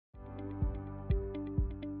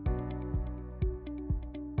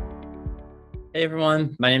Hey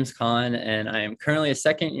everyone, my name is Colin, and I am currently a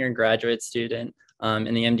second year graduate student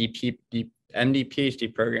in the MD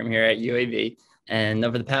PhD program here at UAV. And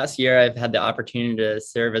over the past year, I've had the opportunity to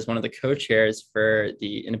serve as one of the co-chairs for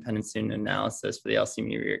the independent student analysis for the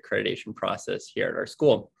LCME accreditation process here at our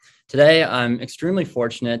school. Today, I'm extremely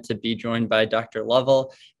fortunate to be joined by Dr.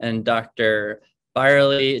 Lovell and Dr.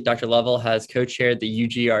 Byerley. Dr. Lovell has co-chaired the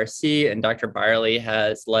UGRC, and Dr. Byerley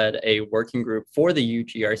has led a working group for the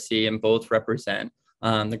UGRC, and both represent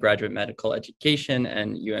the graduate medical education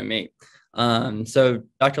and UME. So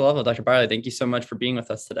Dr. Lovell, Dr. Byerley, thank you so much for being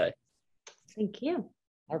with us today. Thank you.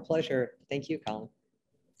 Our pleasure. Thank you, Colin.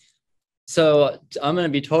 So I'm going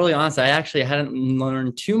to be totally honest. I actually hadn't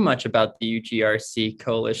learned too much about the UGRC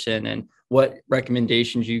coalition and what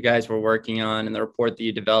recommendations you guys were working on and the report that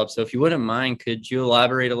you developed. So if you wouldn't mind, could you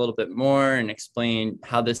elaborate a little bit more and explain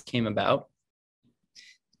how this came about?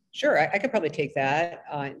 Sure, I could probably take that.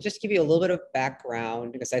 Just to give you a little bit of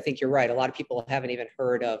background, because I think you're right. A lot of people haven't even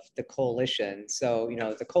heard of the coalition. So,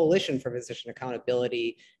 the Coalition for Physician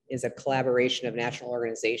Accountability is a collaboration of national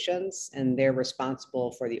organizations, and they're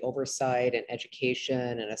responsible for the oversight and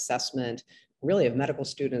education and assessment, really, of medical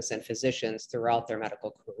students and physicians throughout their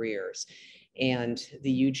medical careers. And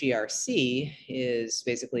the UGRC is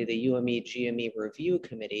basically the UME GME Review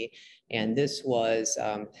Committee, and this was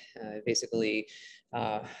basically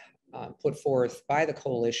put forth by the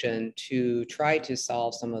coalition to try to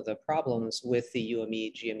solve some of the problems with the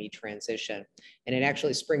UME GME transition. And it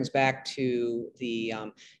actually springs back to the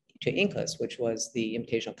to INCUS, which was the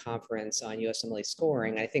Invitational Conference on USMLE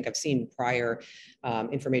scoring. I think I've seen prior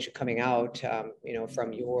information coming out,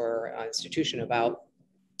 from your institution about,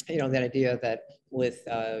 that idea that with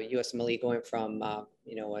USMLE going from, a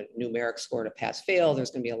numeric score to pass fail,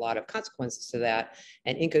 there's going to be a lot of consequences to that.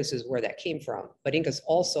 And INCUS is where that came from. But INCUS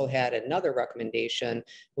also had another recommendation,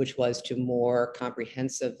 which was to more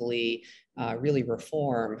comprehensively really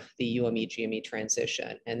reform the UME GME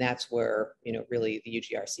transition. And that's where, really the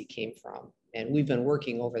UGRC came from. And we've been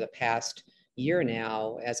working over the past year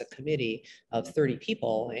now as a committee of 30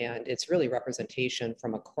 people, and it's really representation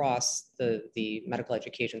from across the medical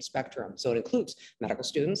education spectrum. So it includes medical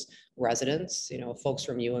students, residents, folks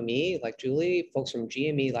from UME like Julie, folks from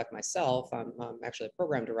GME like myself. I'm actually a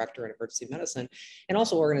program director in emergency medicine, and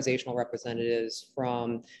also organizational representatives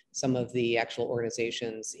from some of the actual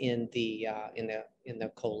organizations in the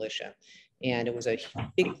coalition. And it was a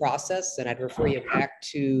big process, and I'd refer you back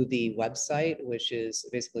to the website, which is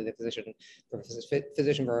basically the for the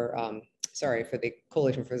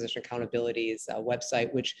Coalition for Physician Accountability's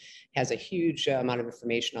website, which has a huge amount of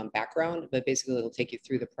information on background, but basically it'll take you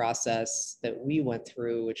through the process that we went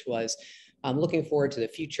through, which was looking forward to the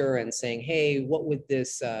future and saying, hey, what would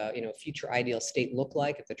this future ideal state look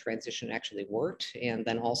like if the transition actually worked? And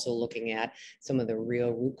then also looking at some of the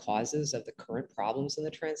real root causes of the current problems in the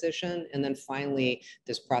transition. And then finally,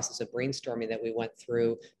 this process of brainstorming that we went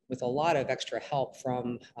through with a lot of extra help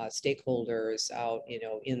from stakeholders out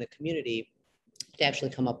in the community to actually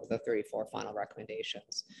come up with the 34 final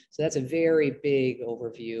recommendations. So that's a very big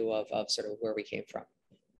overview of sort of where we came from.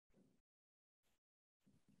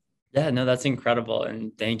 Yeah, no, that's incredible.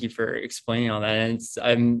 And thank you for explaining all that.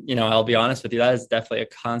 And I'll be honest with you, that is definitely a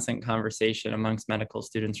constant conversation amongst medical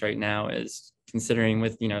students right now, is considering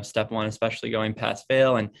with, step one, especially going past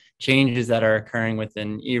fail and changes that are occurring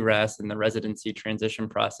within ERES and the residency transition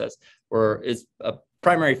process, or is a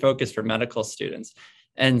primary focus for medical students.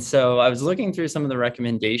 And so I was looking through some of the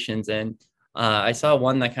recommendations, and I saw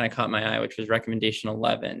one that kind of caught my eye, which was recommendation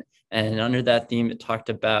 11. And under that theme, it talked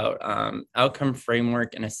about outcome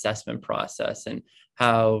framework and assessment process, and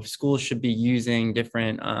how schools should be using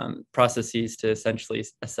different processes to essentially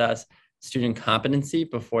assess student competency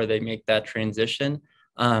before they make that transition.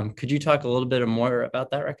 Could you talk a little bit more about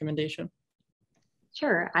that recommendation?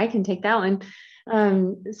 Sure, I can take that one.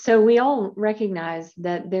 So we all recognize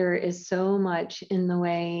that there is so much in the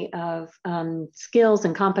way of skills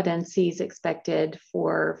and competencies expected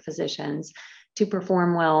for physicians to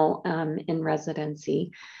perform well in residency.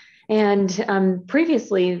 And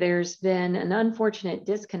previously, there's been an unfortunate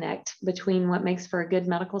disconnect between what makes for a good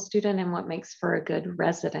medical student and what makes for a good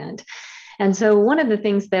resident. And so one of the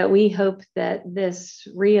things that we hope that this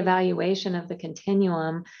reevaluation of the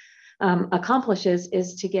continuum accomplishes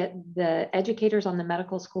is to get the educators on the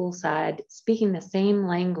medical school side speaking the same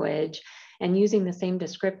language and using the same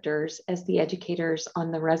descriptors as the educators on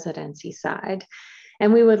the residency side.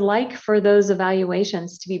 And we would like for those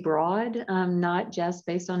evaluations to be broad, not just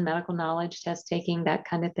based on medical knowledge, test taking, that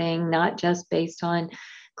kind of thing, not just based on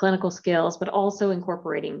clinical skills, but also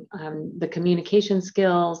incorporating the communication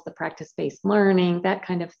skills, the practice-based learning, that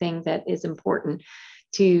kind of thing that is important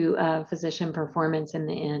to physician performance in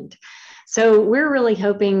the end. So we're really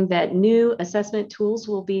hoping that new assessment tools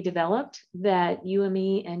will be developed that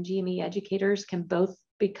UME and GME educators can both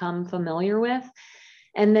become familiar with.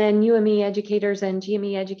 And then UME educators and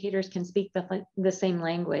GME educators can speak the same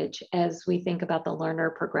language as we think about the learner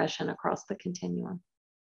progression across the continuum.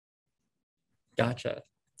 Gotcha.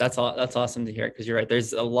 That's awesome to hear, because you're right.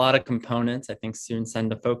 There's a lot of components. I think students tend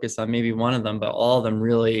to focus on maybe one of them, but all of them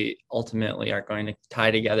really ultimately are going to tie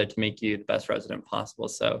together to make you the best resident possible.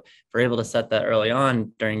 So if we're able to set that early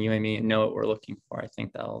on during UME and know what we're looking for, I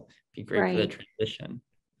think that'll be great for the transition.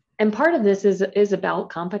 And part of this is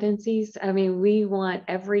about competencies. I mean, we want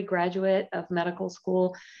every graduate of medical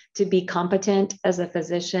school to be competent as a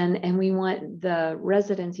physician, and we want the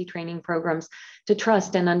residency training programs to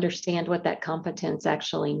trust and understand what that competence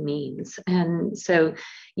actually means. And so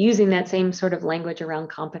using that same sort of language around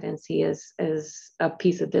competency is a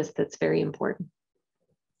piece of this that's very important.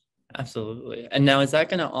 Absolutely. And now, is that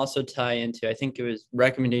going to also tie into, I think it was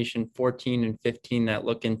recommendation 14 and 15 that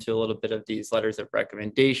look into a little bit of these letters of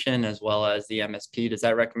recommendation as well as the MSP. Does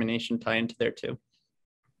that recommendation tie into there too?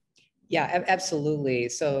 Yeah, absolutely.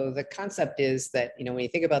 So the concept is that, when you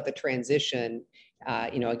think about the transition,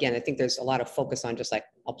 again, I think there's a lot of focus on just like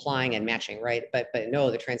applying and matching, right? But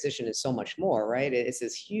no, the transition is so much more, right? It's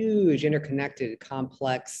this huge interconnected,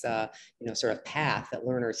 complex, sort of path that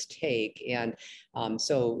learners take. And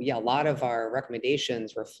so, yeah, a lot of our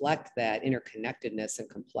recommendations reflect that interconnectedness and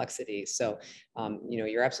complexity. So,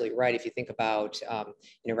 you're absolutely right. If you think about,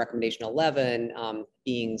 recommendation 11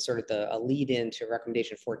 being sort of a lead in to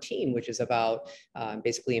recommendation 14, which is about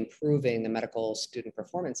basically improving the medical student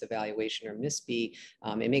performance evaluation, or MISPE.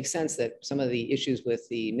 It makes sense that some of the issues with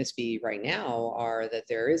the MISPE right now are that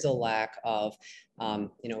there is a lack of,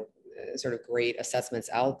 sort of great assessments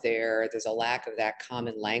out there. There's a lack of that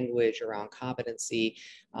common language around competency,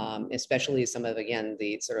 especially some of, again,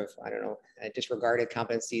 the sort of, disregarded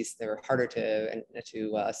competencies. They're harder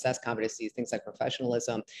to assess competencies, things like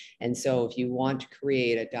professionalism. And so if you want to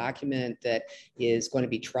create a document that is going to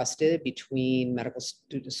be trusted between medical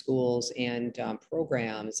schools and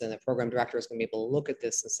programs, and the program director is going to be able to look at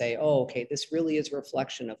this and say, oh, okay, this really is a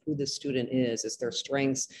reflection of who this student is. It's their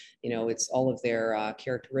strengths, it's all of their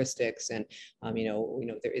characteristics, and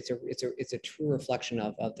it's a true reflection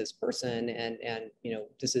of this person, and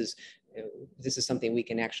this is something we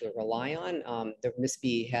can actually rely on. The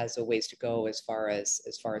MISPE has a ways to go as far as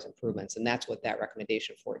improvements, and that's what that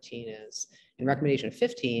recommendation 14 is. And recommendation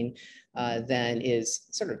 15 then is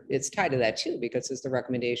it's tied to that too, because it's the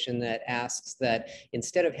recommendation that asks that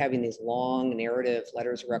instead of having these long narrative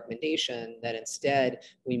letters of recommendation, that instead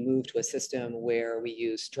we move to a system where we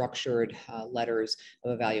use structured letters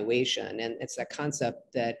of evaluation. And it's that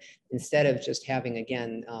concept that instead of just having,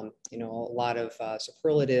 again, a lot of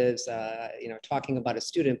superlatives, talking about a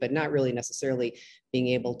student, but not really necessarily being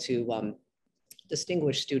able to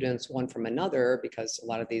distinguish students one from another, because a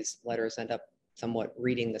lot of these letters end up somewhat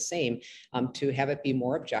reading the same, to have it be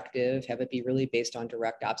more objective, have it be really based on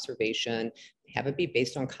direct observation, have it be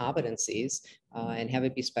based on competencies, and have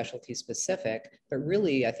it be specialty specific. But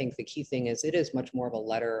really, I think the key thing is it is much more of a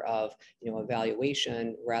letter of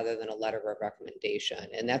evaluation rather than a letter of recommendation.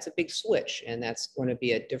 And that's a big switch. And that's going to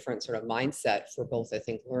be a different sort of mindset for both, I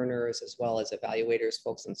think, learners as well as evaluators,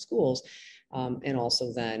 folks in schools. And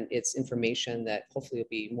also then it's information that hopefully will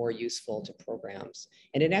be more useful to programs.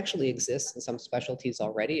 And it actually exists in some specialties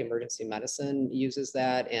already. Emergency medicine uses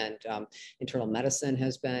that, and internal medicine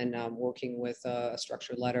has been working with a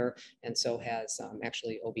structured letter, and so has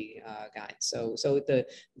actually OB guides. So the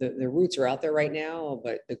roots are out there right now,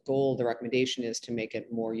 but the goal, the recommendation is to make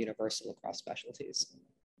it more universal across specialties.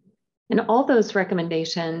 And all those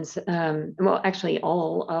recommendations, well, actually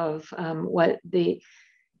all of what the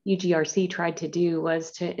UGRC tried to do was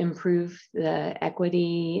to improve the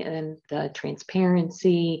equity and the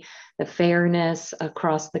transparency, the fairness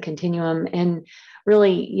across the continuum, and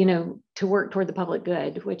really, to work toward the public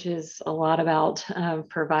good, which is a lot about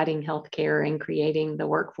providing healthcare and creating the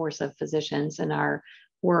workforce of physicians in our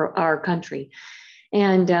country.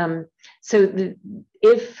 And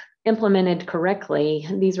if implemented correctly,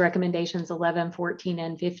 these recommendations 11, 14,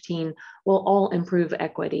 and 15 will all improve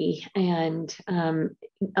equity and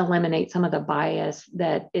eliminate some of the bias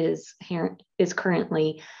that is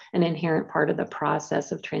currently an inherent part of the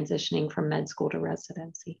process of transitioning from med school to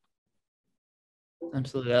residency.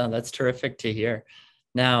 Absolutely. Yeah, that's terrific to hear.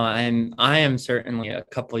 Now, I am certainly a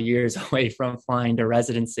couple years away from flying to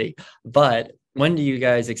residency, but when do you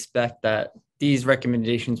guys expect that these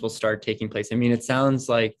recommendations will start taking place? I mean, it sounds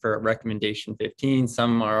like for recommendation 15,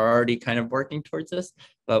 some are already kind of working towards this,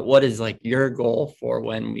 but what is like your goal for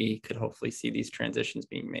when we could hopefully see these transitions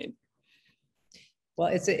being made? Well,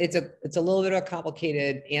 it's a little bit of a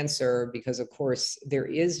complicated answer because, of course, there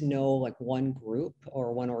is no like one group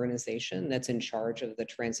or one organization that's in charge of the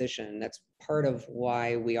transition. That's part of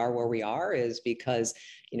why we are where we are, is because,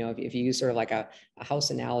 you know, if you use sort of like a house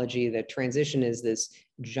analogy, the transition is this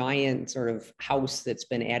giant sort of house that's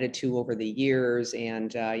been added to over the years,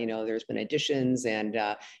 and you know, there's been additions, and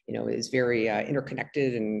you know, is very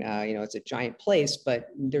interconnected, and you know, it's a giant place, but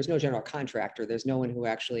there's no general contractor. There's no one who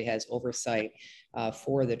actually has oversight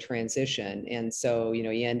for the transition. And so, you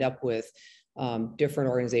know, you end up with different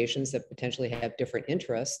organizations that potentially have different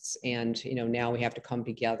interests. And, you know, now we have to come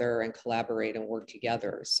together and collaborate and work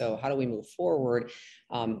together. So how do we move forward?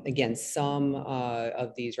 Again, some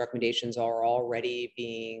of these recommendations are already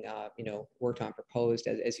being, you know, worked on, proposed,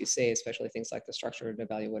 as you say, especially things like the structured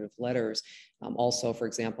evaluative letters. Also, for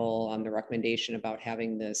example, the recommendation about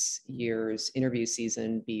having this year's interview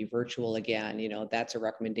season be virtual again, you know, that's a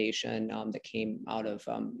recommendation that came out of,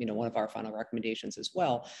 you know, one of our final recommendations as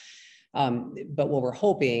well. But what we're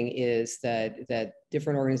hoping is that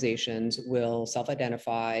different organizations will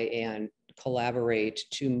self-identify and collaborate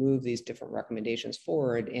to move these different recommendations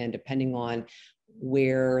forward. And depending on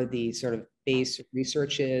where the sort of base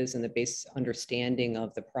research is and the base understanding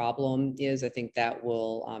of the problem is, I think that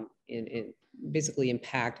will basically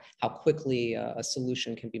impact how quickly a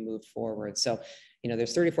solution can be moved forward. So, you know,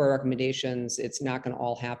 there's 34 recommendations. It's not going to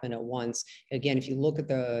all happen at once. Again, if you look at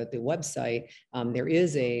the website, there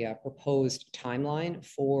is a proposed timeline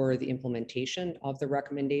for the implementation of the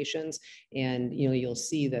recommendations. And, you know, you'll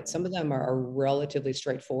see that some of them are relatively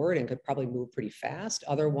straightforward and could probably move pretty fast.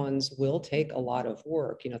 Other ones will take a lot of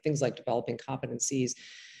work, you know, things like developing competencies,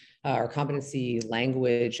 or competency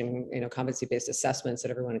language, and, you know, competency-based assessments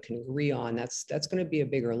that everyone can agree on. That's going to be a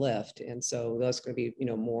bigger lift, and so that's going to be, you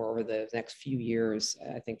know, more over the next few years,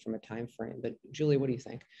 I think, from a time frame. But Julie, what do you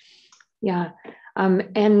think? Yeah,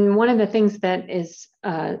 and one of the things that is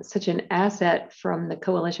such an asset from the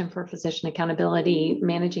Coalition for Physician Accountability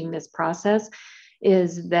managing this process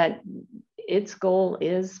is that its goal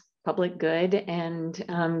is public good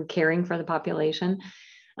and caring for the population.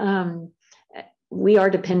 We are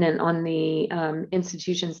dependent on the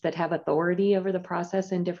institutions that have authority over the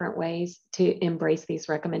process in different ways to embrace these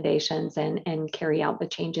recommendations and carry out the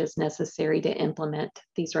changes necessary to implement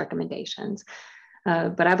these recommendations.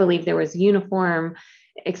 But I believe there was uniform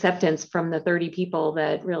acceptance from the 30 people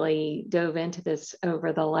that really dove into this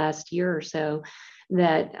over the last year or so,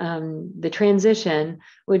 that the transition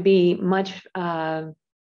would be much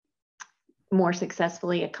more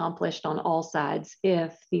successfully accomplished on all sides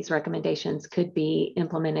if these recommendations could be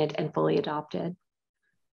implemented and fully adopted.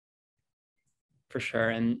 For sure.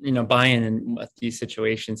 And, you know, buy-in in with these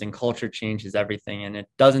situations and culture change is everything. And it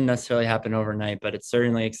doesn't necessarily happen overnight, but it's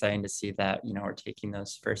certainly exciting to see that, you know, we're taking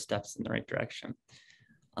those first steps in the right direction.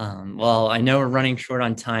 Well, I know we're running short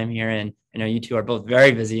on time here, and I know you two are both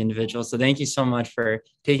very busy individuals. So thank you so much for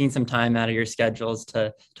taking some time out of your schedules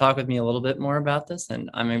to talk with me a little bit more about this. And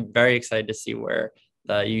I'm very excited to see where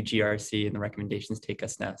the UGRC and the recommendations take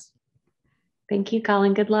us next. Thank you,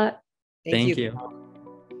 Colin. Good luck. Thank you.